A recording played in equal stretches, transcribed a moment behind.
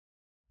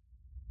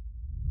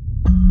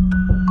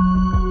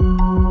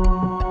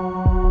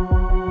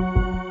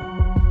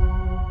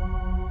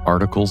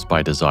Articles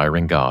by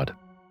Desiring God.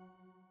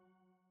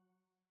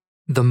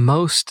 The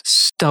most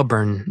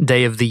stubborn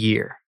day of the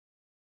year.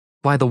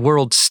 Why the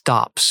world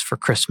stops for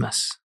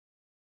Christmas.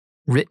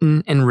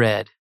 Written and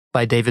read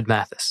by David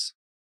Mathis.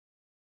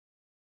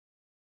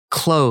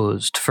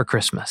 Closed for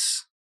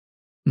Christmas.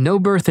 No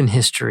birth in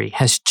history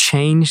has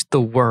changed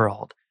the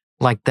world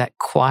like that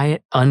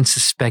quiet,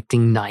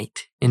 unsuspecting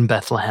night in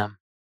Bethlehem.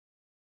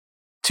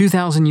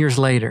 2,000 years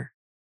later,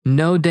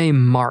 no day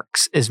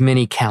marks as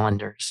many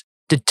calendars,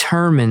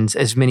 determines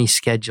as many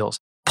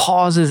schedules,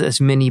 pauses as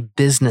many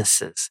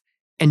businesses,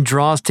 and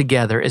draws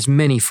together as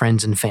many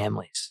friends and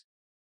families.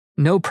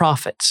 No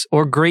prophet's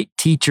or great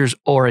teacher's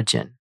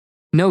origin,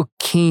 no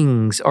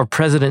king's or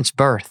president's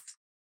birth,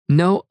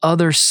 no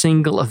other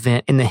single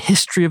event in the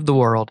history of the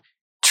world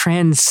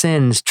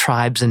transcends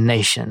tribes and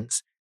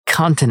nations,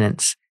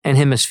 continents and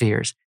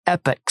hemispheres,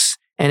 epochs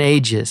and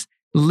ages,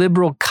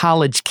 liberal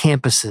college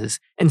campuses,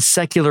 and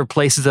secular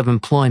places of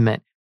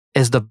employment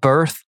as the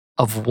birth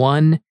of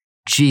one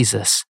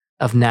Jesus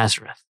of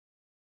Nazareth.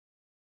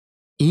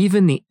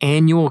 Even the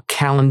annual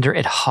calendar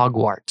at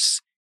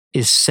Hogwarts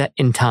is set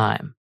in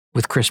time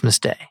with Christmas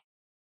Day.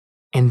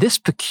 And this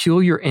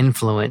peculiar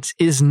influence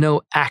is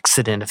no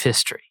accident of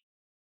history.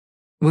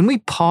 When we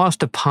pause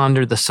to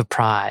ponder the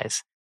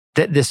surprise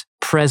that this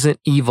present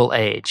evil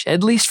age,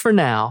 at least for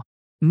now,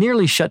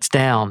 nearly shuts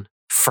down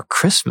for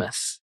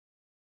Christmas,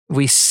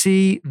 we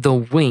see the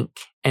wink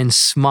and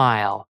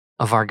smile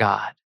of our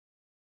God.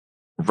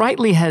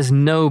 Rightly has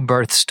no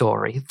birth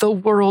story, the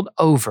world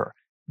over,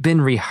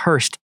 been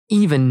rehearsed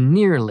even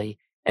nearly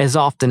as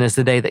often as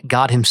the day that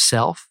God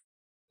Himself,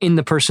 in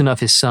the person of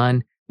His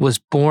Son, was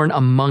born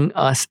among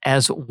us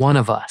as one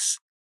of us,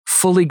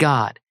 fully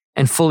God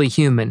and fully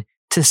human,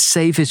 to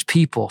save His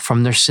people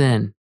from their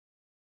sin.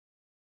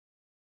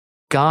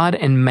 God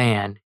and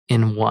man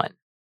in one.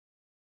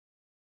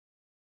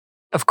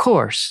 Of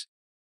course,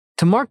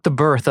 to mark the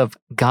birth of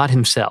God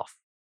Himself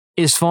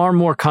is far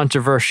more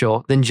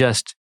controversial than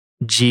just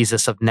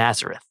Jesus of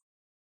Nazareth.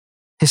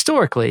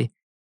 Historically,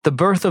 the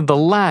birth of the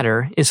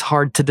latter is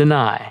hard to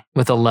deny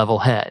with a level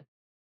head.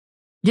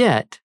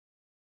 Yet,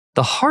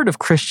 the heart of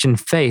Christian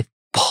faith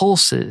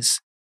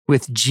pulses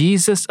with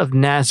Jesus of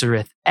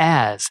Nazareth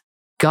as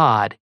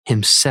God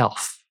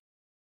Himself.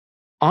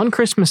 On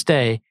Christmas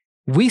Day,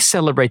 we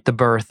celebrate the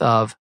birth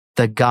of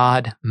the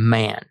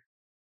God-man.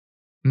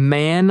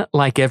 Man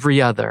like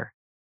every other,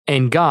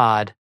 and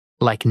God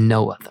like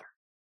no other.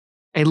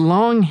 A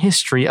long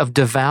history of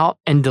devout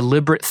and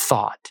deliberate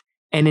thought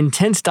and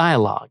intense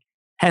dialogue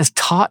has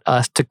taught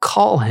us to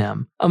call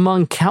Him,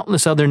 among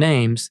countless other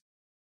names,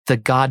 the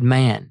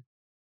God-man.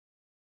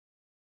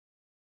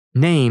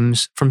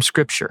 Names from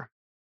Scripture.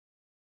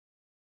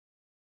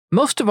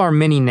 Most of our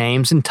many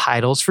names and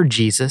titles for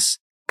Jesus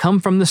come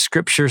from the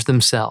Scriptures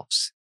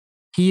themselves.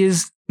 He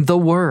is the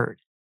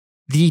Word,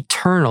 the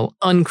eternal,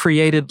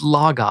 uncreated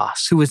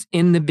Logos, who was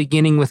in the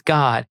beginning with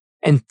God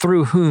and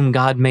through whom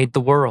God made the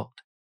world.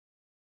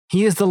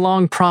 He is the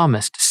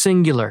long-promised,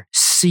 singular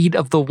seed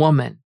of the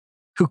woman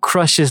who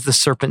crushes the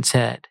serpent's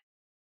head.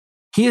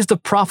 He is the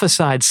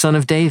prophesied Son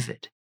of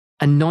David,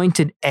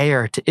 anointed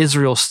heir to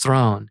Israel's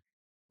throne,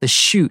 the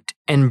shoot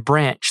and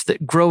branch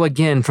that grow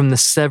again from the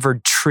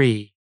severed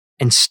tree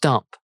and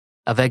stump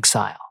of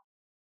exile.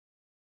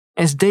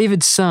 As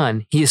David's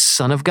son, He is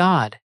Son of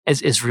God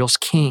as Israel's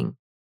king,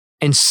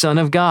 and Son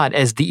of God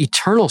as the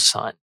eternal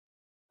Son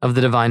of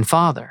the Divine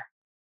Father.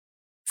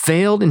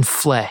 Veiled in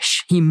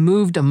flesh, He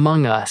moved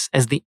among us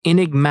as the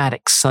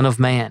enigmatic Son of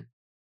Man,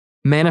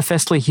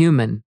 manifestly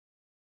human,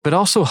 but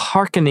also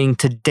hearkening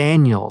to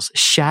Daniel's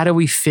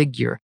shadowy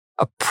figure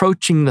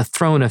approaching the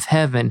throne of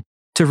heaven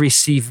to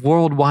receive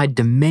worldwide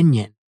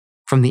dominion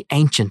from the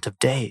Ancient of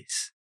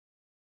Days.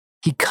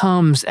 He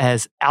comes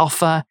as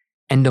Alpha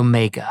and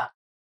Omega,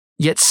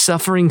 yet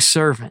suffering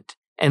servant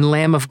and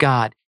Lamb of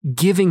God,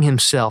 giving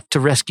Himself to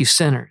rescue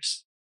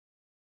sinners.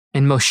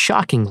 And most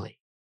shockingly,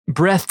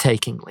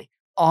 breathtakingly,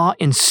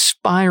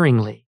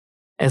 awe-inspiringly,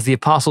 as the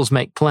apostles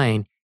make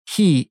plain,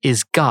 He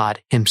is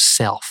God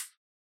Himself,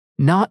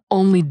 not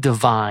only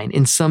divine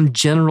in some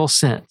general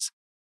sense,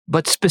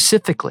 but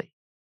specifically,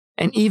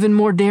 and even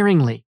more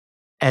daringly,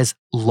 as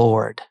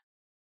Lord.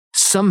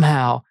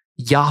 Somehow,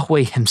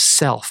 Yahweh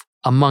Himself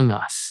among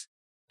us,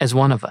 as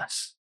one of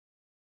us.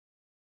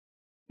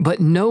 But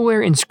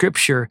nowhere in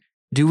Scripture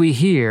do we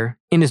hear,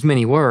 in as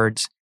many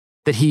words,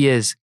 that He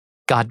is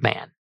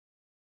God-man.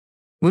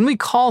 When we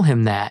call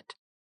Him that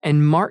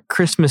and mark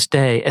Christmas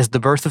Day as the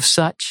birth of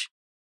such,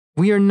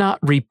 we are not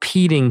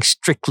repeating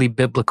strictly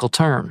biblical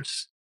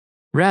terms.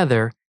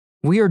 Rather,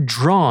 we are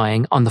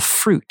drawing on the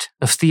fruit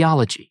of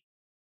theology.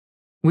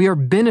 We are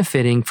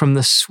benefiting from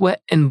the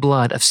sweat and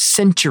blood of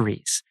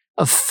centuries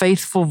of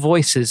faithful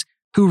voices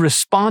who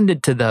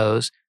responded to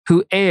those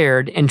who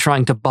erred in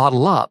trying to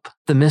bottle up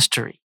the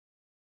mystery.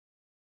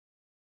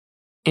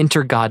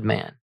 Enter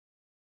God-man.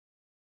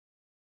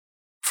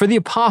 For the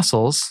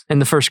apostles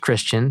and the first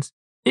Christians,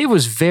 it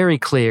was very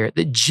clear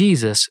that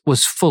Jesus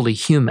was fully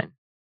human.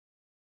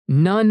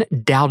 None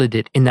doubted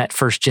it in that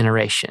first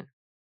generation.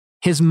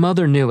 His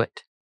mother knew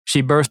it.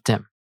 She birthed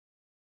him.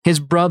 His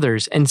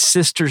brothers and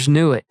sisters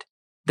knew it.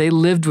 They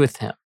lived with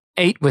him,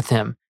 ate with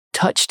him,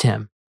 touched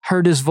him,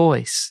 heard his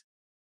voice.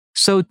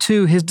 So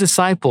too his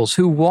disciples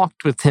who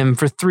walked with him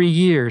for 3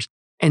 years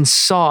and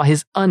saw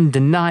his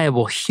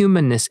undeniable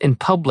humanness in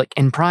public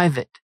and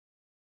private.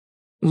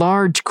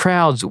 Large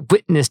crowds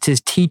witnessed his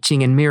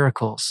teaching and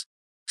miracles,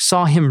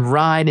 saw him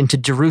ride into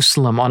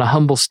Jerusalem on a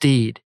humble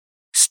steed,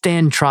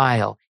 stand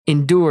trial,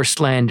 endure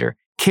slander,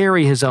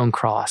 carry his own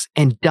cross,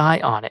 and die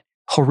on it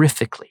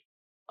horrifically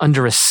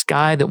under a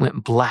sky that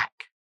went black.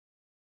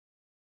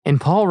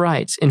 And Paul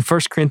writes in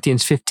 1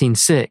 Corinthians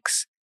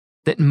 15:6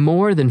 that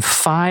more than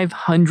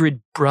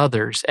 500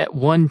 brothers at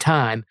one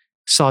time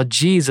saw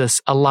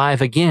Jesus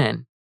alive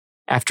again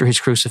after his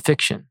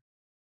crucifixion.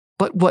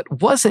 But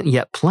what wasn't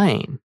yet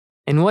plain,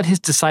 and what his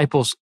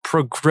disciples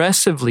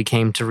progressively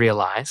came to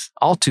realize,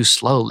 all too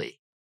slowly,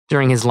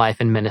 during his life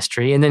and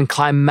ministry, and then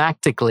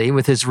climactically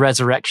with his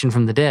resurrection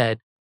from the dead,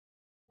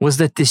 was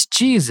that this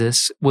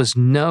Jesus was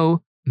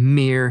no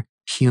mere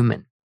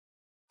human.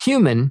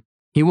 Human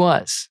he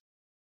was,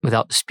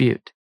 without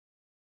dispute.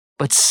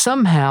 But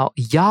somehow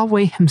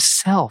Yahweh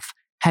himself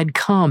had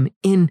come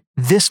in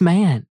this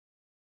man.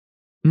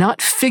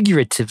 Not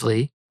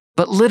figuratively,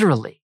 but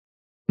literally.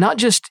 Not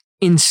just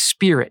in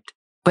spirit,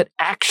 but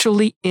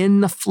actually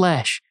in the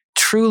flesh,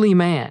 truly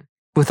man,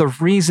 with a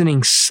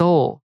reasoning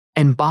soul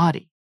and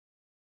body.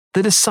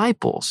 The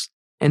disciples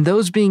and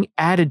those being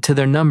added to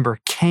their number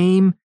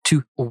came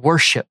to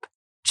worship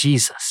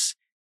Jesus,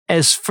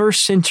 as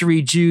first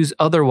century Jews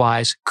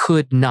otherwise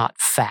could not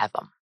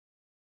fathom.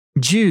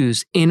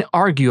 Jews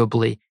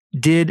inarguably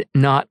did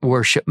not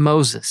worship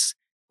Moses.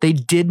 They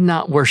did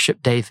not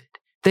worship David.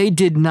 They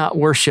did not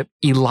worship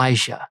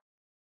Elijah.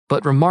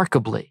 But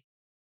remarkably,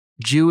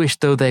 Jewish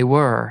though they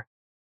were,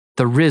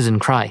 the risen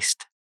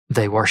Christ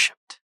they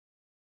worshiped.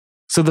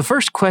 So the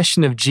first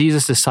question of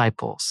Jesus'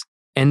 disciples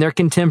and their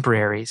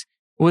contemporaries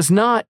was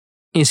not,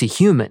 is he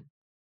human?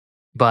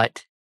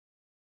 But,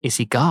 is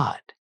he God?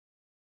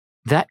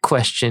 That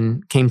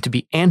question came to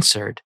be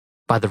answered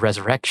by the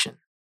resurrection.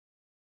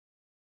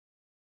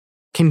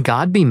 Can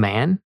God be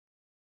man?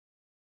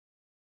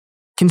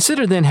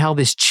 Consider then how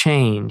this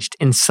changed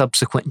in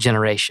subsequent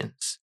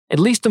generations, at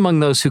least among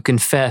those who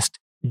confessed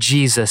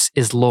Jesus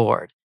is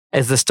Lord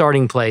as the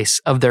starting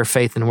place of their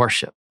faith and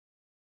worship.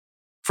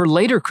 For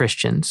later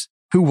Christians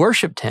who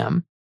worshiped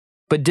him,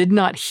 but did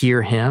not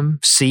hear him,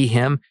 see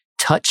him,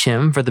 touch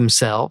him for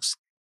themselves,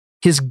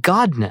 his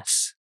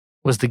godness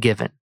was the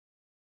given.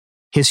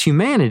 His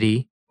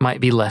humanity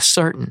might be less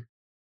certain.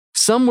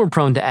 Some were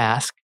prone to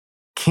ask,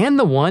 can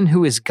the one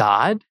who is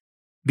God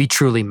be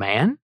truly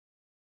man?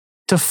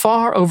 To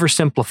far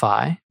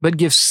oversimplify, but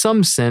give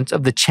some sense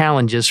of the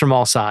challenges from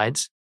all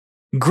sides,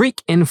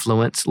 Greek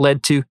influence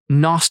led to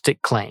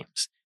Gnostic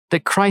claims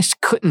that Christ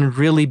couldn't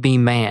really be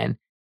man,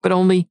 but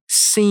only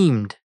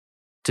seemed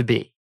to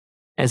be,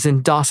 as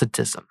in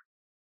Docetism,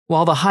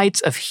 while the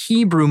heights of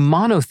Hebrew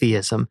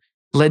monotheism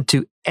led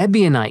to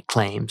Ebionite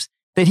claims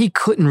that he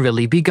couldn't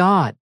really be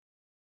God.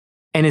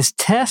 And as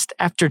test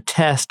after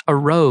test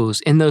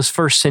arose in those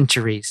first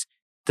centuries,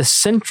 the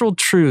central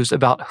truths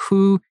about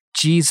who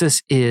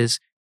Jesus is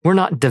were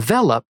not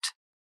developed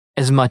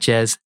as much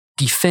as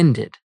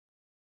defended.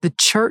 The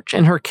church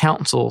and her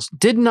councils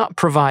did not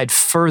provide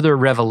further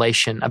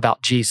revelation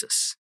about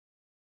Jesus.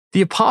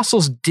 The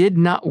apostles did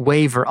not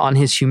waver on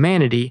his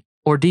humanity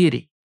or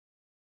deity.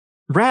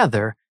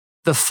 Rather,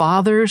 the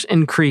fathers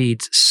and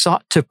creeds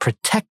sought to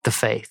protect the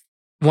faith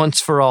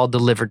once for all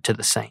delivered to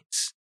the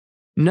saints.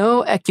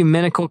 No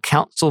ecumenical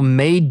council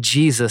made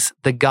Jesus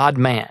the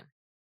God-man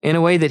in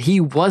a way that he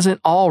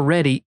wasn't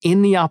already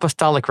in the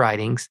apostolic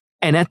writings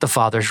and at the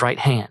Father's right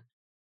hand.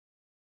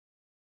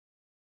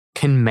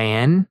 Can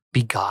man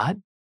be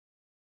God?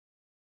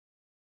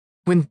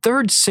 When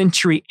 3rd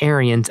century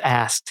Arians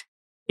asked,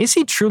 is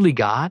he truly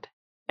God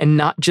and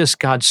not just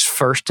God's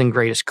first and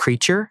greatest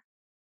creature?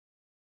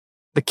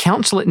 The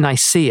council at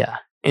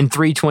Nicaea in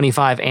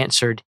 325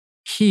 answered,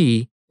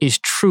 he is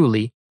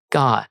truly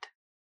God.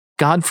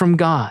 God from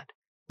God,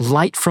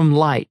 light from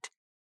light,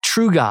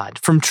 true God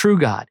from true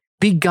God,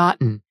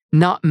 begotten,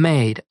 not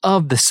made,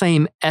 of the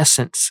same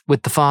essence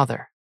with the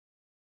Father.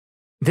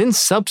 Then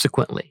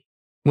subsequently,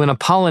 when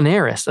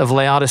Apollinaris of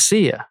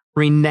Laodicea,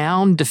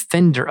 renowned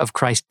defender of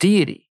Christ's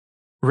deity,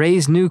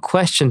 raised new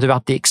questions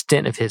about the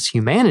extent of his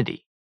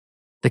humanity,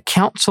 the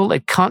council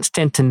at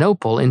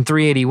Constantinople in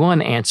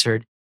 381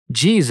 answered,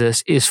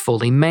 Jesus is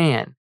fully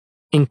man,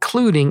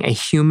 including a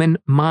human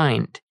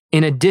mind,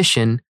 in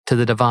addition to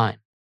the divine.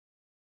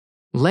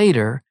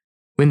 Later,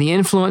 when the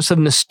influence of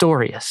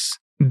Nestorius,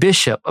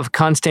 bishop of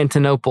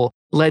Constantinople,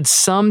 led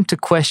some to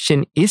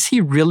question, is he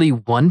really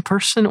one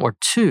person or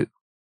two?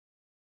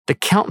 The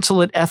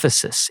council at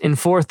Ephesus in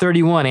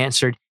 431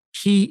 answered,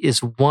 he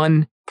is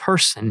one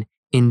person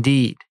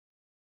indeed.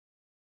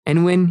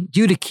 And when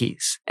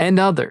Eutyches and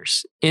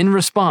others, in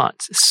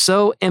response,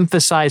 so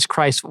emphasized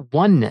Christ's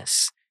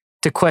oneness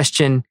to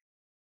question,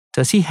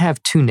 does he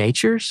have two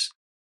natures?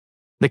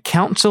 The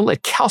council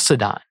at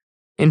Chalcedon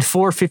in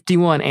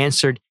 451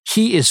 answered,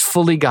 he is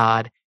fully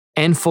God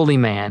and fully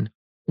man,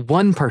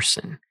 one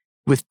person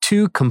with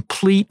two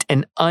complete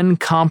and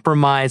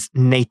uncompromised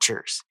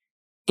natures,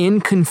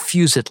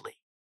 inconfusedly,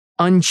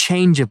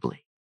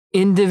 unchangeably,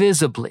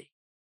 indivisibly,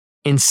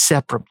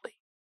 inseparably.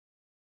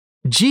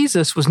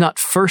 Jesus was not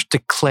first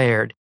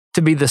declared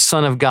to be the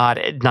Son of God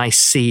at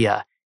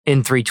Nicaea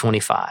in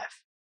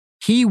 325.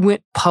 He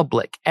went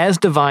public as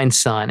divine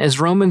Son, as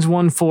Romans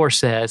 1:4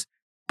 says,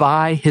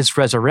 by his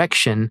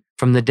resurrection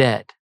from the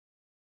dead.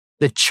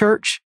 The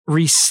church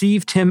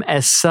received him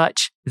as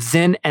such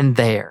then and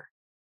there,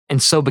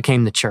 and so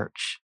became the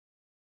church.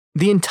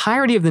 The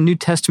entirety of the New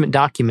Testament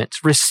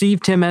documents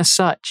received him as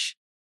such,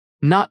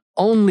 not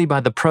only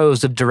by the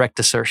prose of direct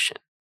assertion,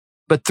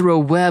 but through a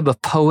web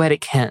of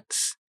poetic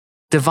hints,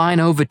 divine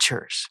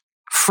overtures,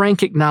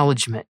 frank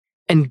acknowledgement,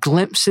 and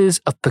glimpses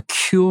of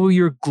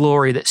peculiar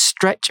glory that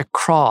stretch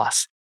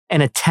across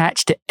and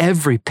attach to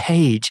every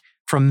page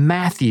from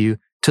Matthew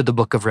to the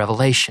book of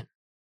Revelation.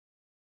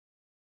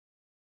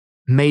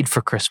 Made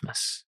for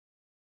Christmas.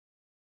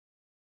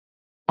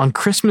 On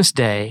Christmas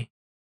Day,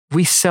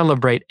 we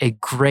celebrate a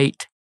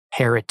great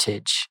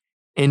heritage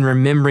in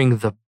remembering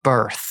the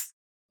birth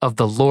of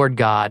the Lord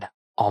God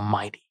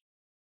Almighty.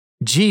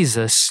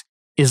 Jesus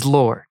is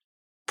Lord,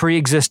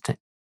 pre-existent,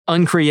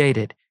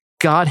 uncreated,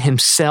 God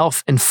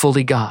himself and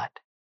fully God.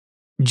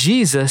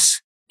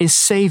 Jesus is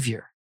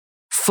Savior,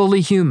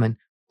 fully human,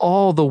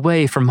 all the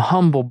way from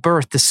humble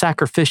birth to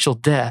sacrificial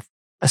death,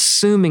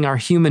 assuming our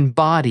human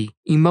body,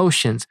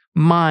 emotions,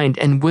 mind,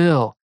 and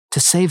will to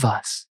save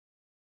us.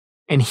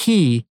 And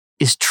he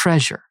is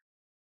treasure,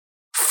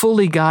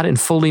 fully God and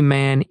fully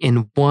man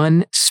in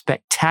one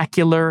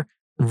spectacular,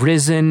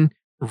 risen,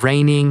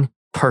 reigning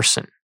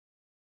person.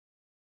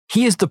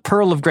 He is the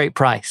pearl of great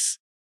price,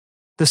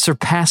 the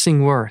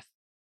surpassing worth,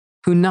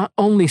 who not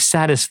only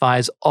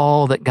satisfies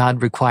all that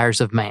God requires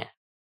of man,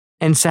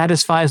 and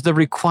satisfies the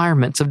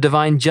requirements of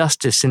divine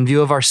justice in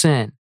view of our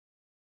sin,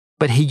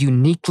 but he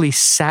uniquely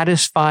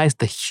satisfies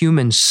the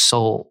human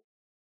soul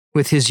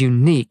with his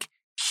unique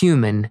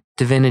human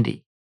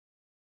divinity.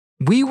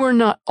 We were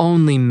not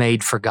only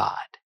made for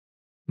God,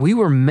 we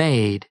were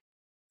made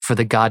for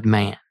the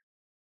God-man,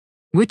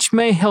 which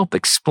may help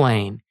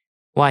explain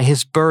why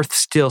his birth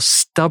still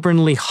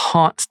stubbornly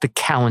haunts the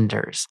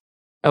calendars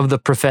of the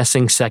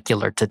professing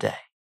secular today.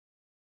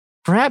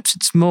 Perhaps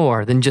it's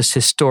more than just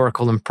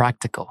historical and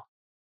practical.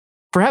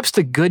 Perhaps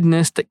the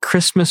goodness that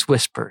Christmas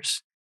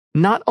whispers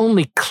not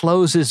only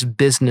closes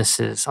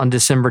businesses on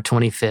December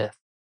 25th,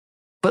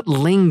 but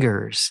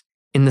lingers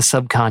in the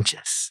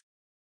subconscious,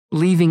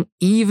 leaving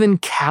even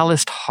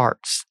calloused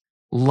hearts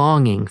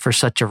longing for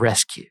such a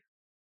rescue.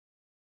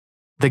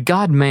 The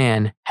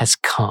God-man has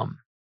come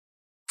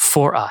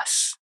for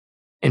us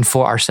and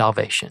for our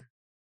salvation.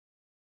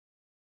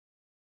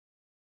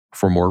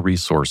 For more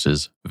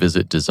resources,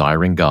 visit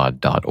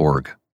desiringgod.org.